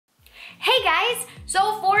Hey guys,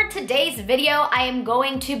 so for today's video, I am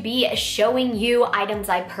going to be showing you items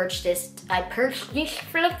I purchased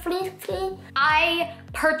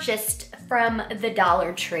from the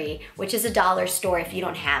Dollar Tree, which is a dollar store if you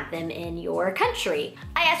don't have them in your country.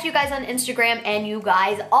 I asked you guys on Instagram and you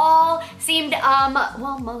guys all seemed,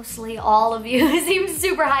 well, mostly all of you seemed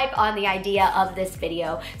super hype on the idea of this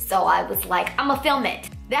video. So I was like, I'm gonna film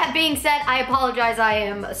it. That being said, I apologize, I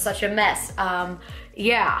am such a mess.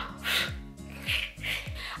 Yeah.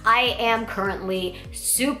 I am currently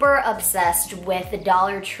super obsessed with the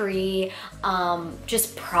Dollar Tree,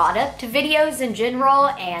 just product videos in general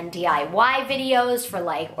and DIY videos for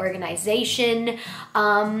like organization,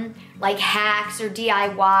 like hacks or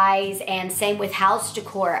DIYs, and same with house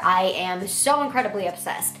decor. I am so incredibly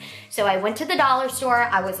obsessed. So I went to the dollar store,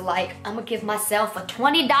 I was like, I'm gonna give myself a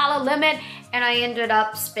 $20 limit, and I ended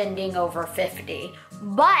up spending over $50.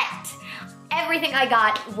 But everything I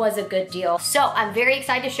got was a good deal. So I'm very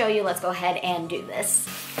excited to show you. Let's go ahead and do this.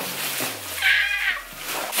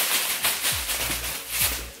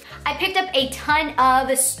 I picked up a ton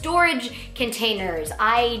of storage containers.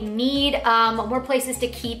 I need more places to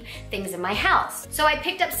keep things in my house. So I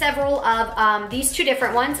picked up several of these two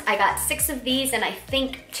different ones. I got 6 of these and I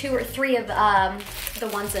think 2 or 3 of the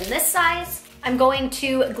ones in this size. I'm going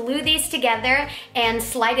to glue these together and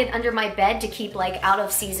slide it under my bed to keep like out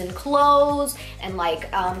of season clothes and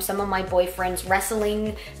like some of my boyfriend's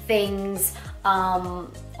wrestling things,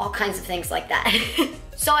 all kinds of things like that.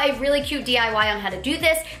 So a really cute DIY on how to do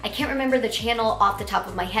this. I can't remember the channel off the top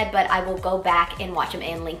of my head, but I will go back and watch them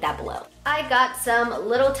and link that below. I got some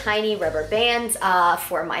little tiny rubber bands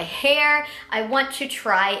for my hair. I want to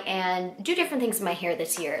try and do different things in my hair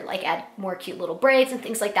this year, like add more cute little braids and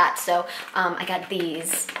things like that. So I got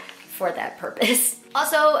these for that purpose.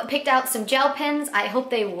 Also picked out some gel pens. I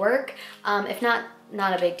hope they work. If not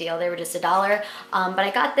a big deal. They were just $1. But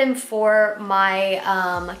I got them for my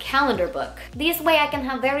calendar book. This way I can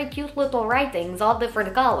have very cute little writings, all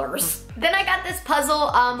different colors. Then I got this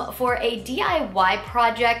puzzle for a DIY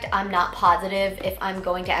project. I'm not positive if I'm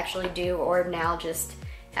going to actually do or now just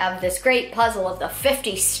have this great puzzle of the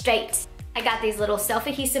 50 states. I got these little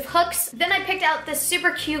self-adhesive hooks. Then I picked out this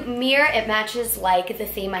super cute mirror. It matches like the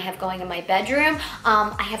theme I have going in my bedroom.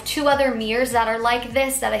 I have 2 other mirrors that are like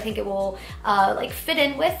this that I think it will like fit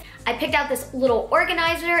in with. I picked out this little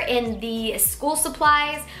organizer in the school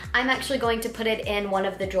supplies. I'm actually going to put it in one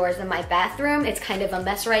of the drawers in my bathroom. It's kind of a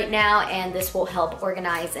mess right now, and this will help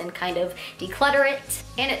organize and kind of declutter it.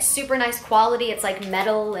 And it's super nice quality. It's like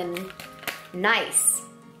metal and nice.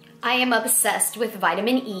 I am obsessed with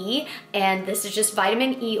vitamin E, and this is just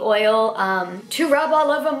vitamin E oil to rub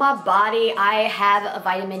all over my body. I have a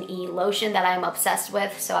vitamin E lotion that I'm obsessed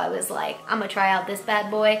with, so I was like, I'm gonna try out this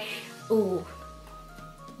bad boy. Ooh,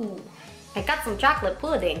 ooh. I got some chocolate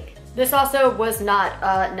pudding. This also was not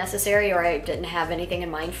necessary, or I didn't have anything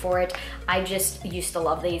in mind for it. I just used to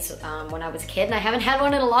love these when I was a kid, and I haven't had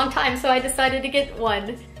one in a long time, so I decided to get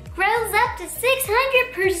one. Grows up to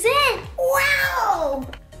 600%, wow!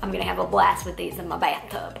 I'm gonna have a blast with these in my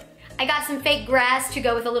bathtub. I got some fake grass to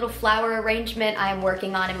go with a little flower arrangement I'm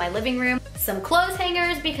working on in my living room. Some clothes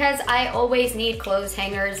hangers because I always need clothes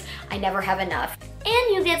hangers. I never have enough.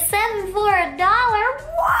 And you get 7 for $1.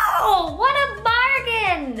 Whoa, what a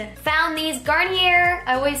bargain! Found these Garnier,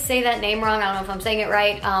 I always say that name wrong, I don't know if I'm saying it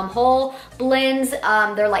right, whole blends.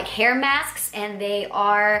 They're like hair masks, and they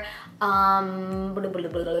are olive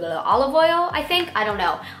oil, I think, I don't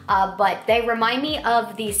know. But they remind me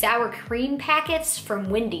of the sour cream packets from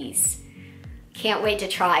Wendy's. Can't wait to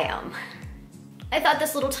try them. I thought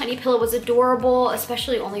this little tiny pillow was adorable,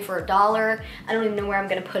 especially only for $1. I don't even know where I'm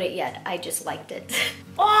gonna put it yet. I just liked it.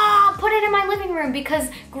 Oh, put it in my living room because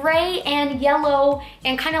gray and yellow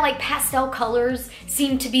and kind of like pastel colors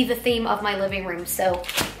seem to be the theme of my living room. So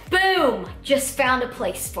boom, just found a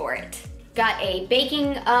place for it. Got a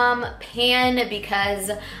baking pan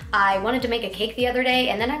because I wanted to make a cake the other day,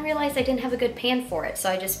 and then I realized I didn't have a good pan for it, so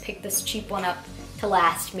I just picked this cheap one up to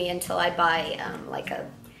last me until I buy like a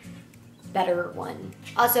better one.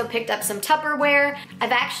 Also picked up some Tupperware.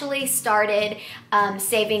 I've actually started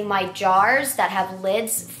saving my jars that have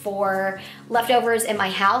lids for leftovers in my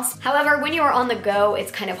house. However, when you are on the go,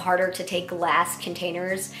 it's kind of harder to take glass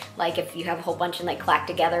containers. Like if you have a whole bunch and they clack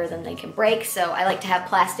together, then they can break. So I like to have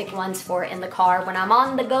plastic ones for in the car when I'm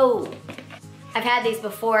on the go. I've had these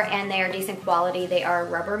before and they are decent quality. They are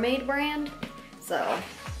Rubbermaid brand. So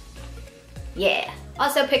Yeah.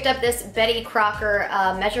 Also picked up this Betty Crocker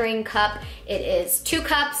measuring cup. It is 2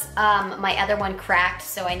 cups. My other one cracked,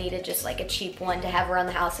 so I needed just like a cheap one to have around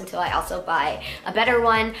the house until I also buy a better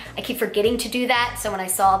one. I keep forgetting to do that, so when I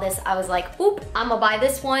saw this, I was like, oop, I'm gonna buy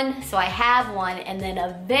this one, so I have one, and then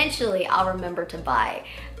eventually I'll remember to buy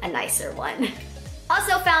a nicer one.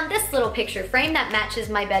 Also found this little picture frame that matches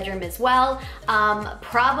my bedroom as well.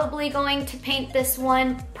 Probably going to paint this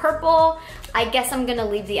one purple. I guess I'm gonna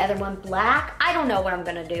leave the other one black. I don't know what I'm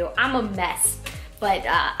gonna do. I'm a mess. But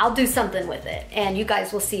I'll do something with it, and you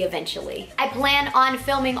guys will see eventually. I plan on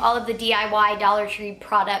filming all of the DIY Dollar Tree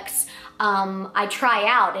products I try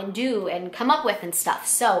out and do and come up with and stuff.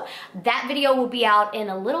 So that video will be out in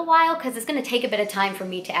a little while because it's gonna take a bit of time for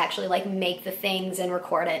me to actually like make the things and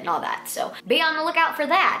record it and all that. So be on the lookout for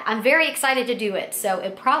that. I'm very excited to do it, so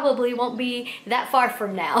it probably won't be that far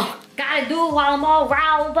from now. Gotta do it while I'm all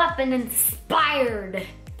riled up and inspired.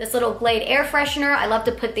 This little Glade air freshener, I love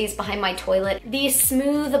to put these behind my toilet. These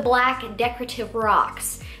smooth black decorative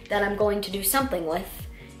rocks that I'm going to do something with.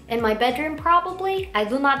 In my bedroom probably? I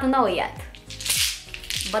do not know yet.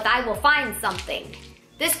 But I will find something.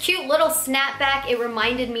 This cute little snapback, it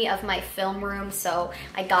reminded me of my film room, so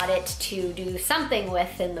I got it to do something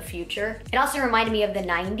with in the future. It also reminded me of the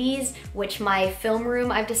 90s, which my film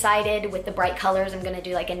room, I've decided with the bright colors, I'm gonna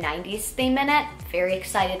do like a 90s theme in it. Very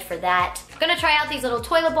excited for that. I'm gonna try out these little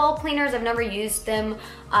toilet bowl cleaners. I've never used them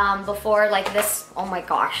before, like this, oh my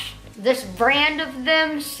gosh. This brand of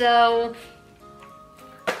them, so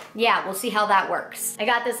yeah, we'll see how that works. I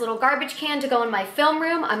got this little garbage can to go in my film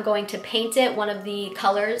room. I'm going to paint it one of the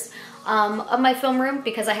colors of my film room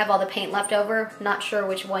because I have all the paint left over. Not sure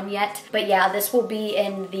which one yet. But yeah, this will be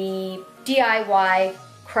in the DIY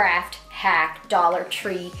craft hack Dollar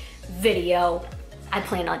Tree video I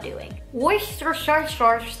plan on doing. Worcestershire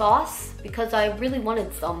sauce because I really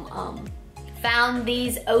wanted some. Found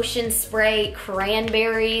these Ocean Spray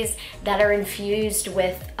cranberries that are infused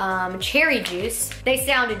with cherry juice. They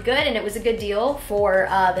sounded good and it was a good deal for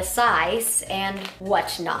the size and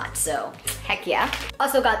whatnot, so heck yeah.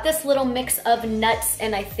 Also got this little mix of nuts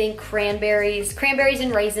and I think cranberries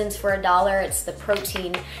and raisins for $1. It's the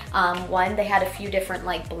protein one. They had a few different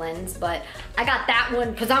like blends, but I got that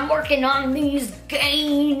one because I'm working on these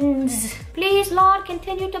gains. Please, Lord,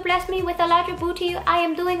 continue to bless me with a larger booty. I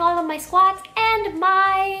am doing all of my squats and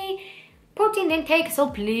my protein intake, so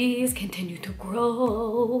please continue to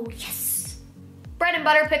grow. Yes. Bread and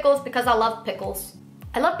butter pickles because I love pickles.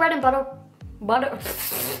 I love bread and butter.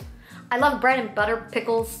 I love bread and butter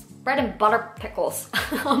pickles. Bread and butter pickles,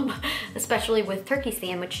 especially with turkey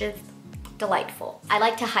sandwiches. Delightful. I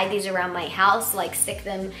like to hide these around my house, like stick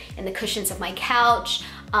them in the cushions of my couch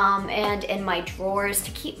and in my drawers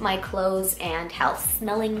to keep my clothes and house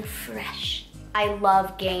smelling fresh. I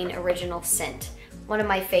love Gain Original Scent, one of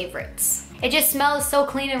my favorites. It just smells so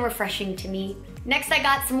clean and refreshing to me. Next, I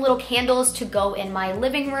got some little candles to go in my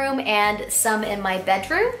living room and some in my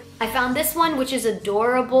bedroom. I found this one, which is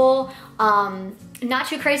adorable. Not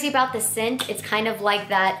too crazy about the scent. It's kind of like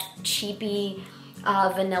that cheapy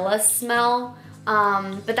vanilla smell,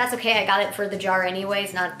 but that's okay. I got it for the jar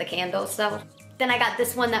anyways, not the candle, so. Then I got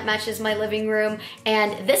this one that matches my living room,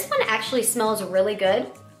 and this one actually smells really good.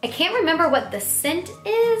 I can't remember what the scent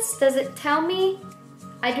is. Does it tell me?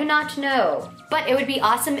 I do not know, but it would be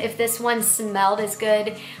awesome if this one smelled as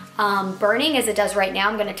good burning as it does right now.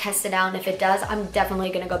 I'm gonna test it out, and if it does, I'm definitely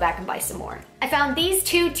gonna go back and buy some more. I found these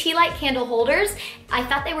 2 tea light candle holders. I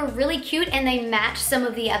thought they were really cute and they match some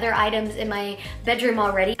of the other items in my bedroom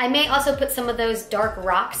already. I may also put some of those dark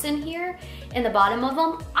rocks in here in the bottom of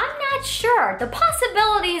them. I'm not sure. The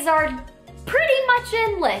possibilities are pretty much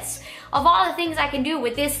endless of all the things I can do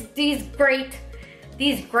with these great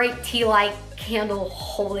tea light candle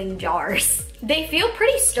holding jars. They feel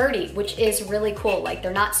pretty sturdy, which is really cool. Like,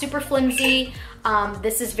 they're not super flimsy.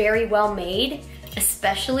 This is very well made,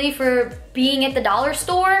 especially for being at the dollar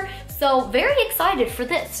store. So very excited for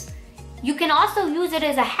this. You can also use it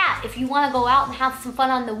as a hat if you wanna go out and have some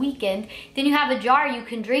fun on the weekend. Then you have a jar you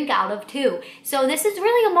can drink out of too. So this is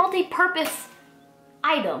really a multi-purpose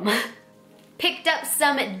item. Picked up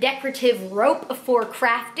some decorative rope for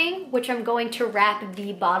crafting, which I'm going to wrap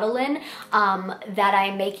the bottle in that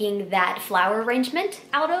I'm making that flower arrangement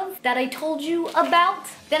out of that I told you about.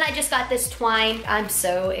 Then I just got this twine. I'm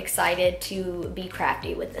so excited to be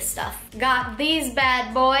crafty with this stuff. Got these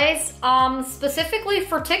bad boys, specifically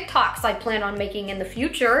for TikToks I plan on making in the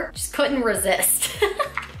future. Just couldn't resist.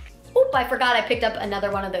 Oop. Oop, I forgot I picked up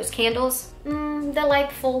another one of those candles.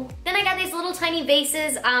 Delightful. Then I got these little tiny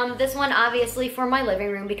vases. This one obviously for my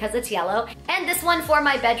living room because it's yellow. And this one for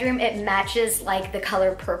my bedroom. It matches like the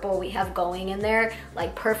color purple we have going in there,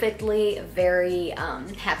 like perfectly. Very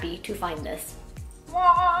happy to find this.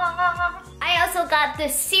 I also got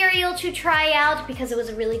this cereal to try out because it was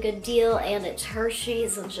a really good deal, and it's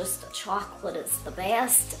Hershey's and just the chocolate is the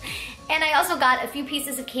best. And I also got a few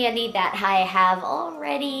pieces of candy that I have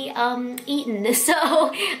already eaten,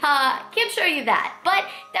 so can't show you that. But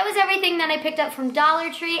that was everything that I picked up from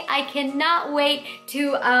Dollar Tree. I cannot wait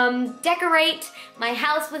to decorate my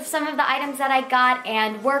house with some of the items that I got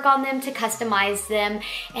and work on them to customize them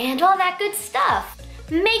and all that good stuff.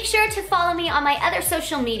 Make sure to follow me on my other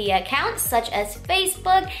social media accounts such as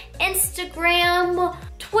Facebook, Instagram,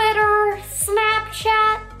 Twitter,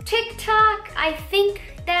 Snapchat, TikTok. I think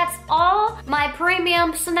that's all. My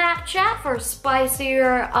premium Snapchat for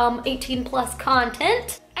spicier 18+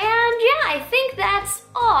 content. And yeah, I think that's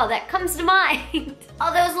all that comes to mind.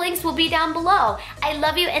 All those links will be down below. I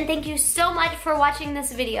love you and thank you so much for watching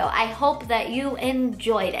this video. I hope that you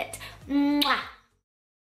enjoyed it. Mwah.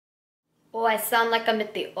 Oh, I sound like I'm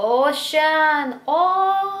at the ocean.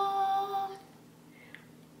 Oh,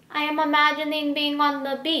 I am imagining being on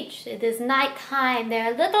the beach. It is nighttime. There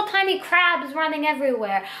are little tiny crabs running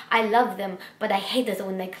everywhere. I love them, but I hate it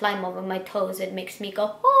when they climb over my toes. It makes me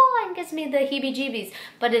go, oh, and gives me the heebie-jeebies.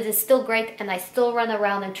 But it is still great, and I still run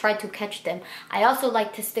around and try to catch them. I also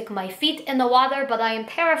like to stick my feet in the water, but I am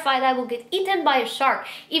terrified I will get eaten by a shark,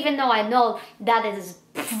 even though I know that is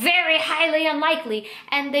very highly unlikely,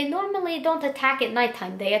 and they normally don't attack at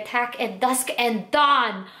nighttime. They attack at dusk and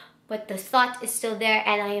dawn. But the thought is still there,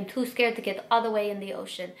 and I am too scared to get all the way in the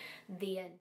ocean. The end.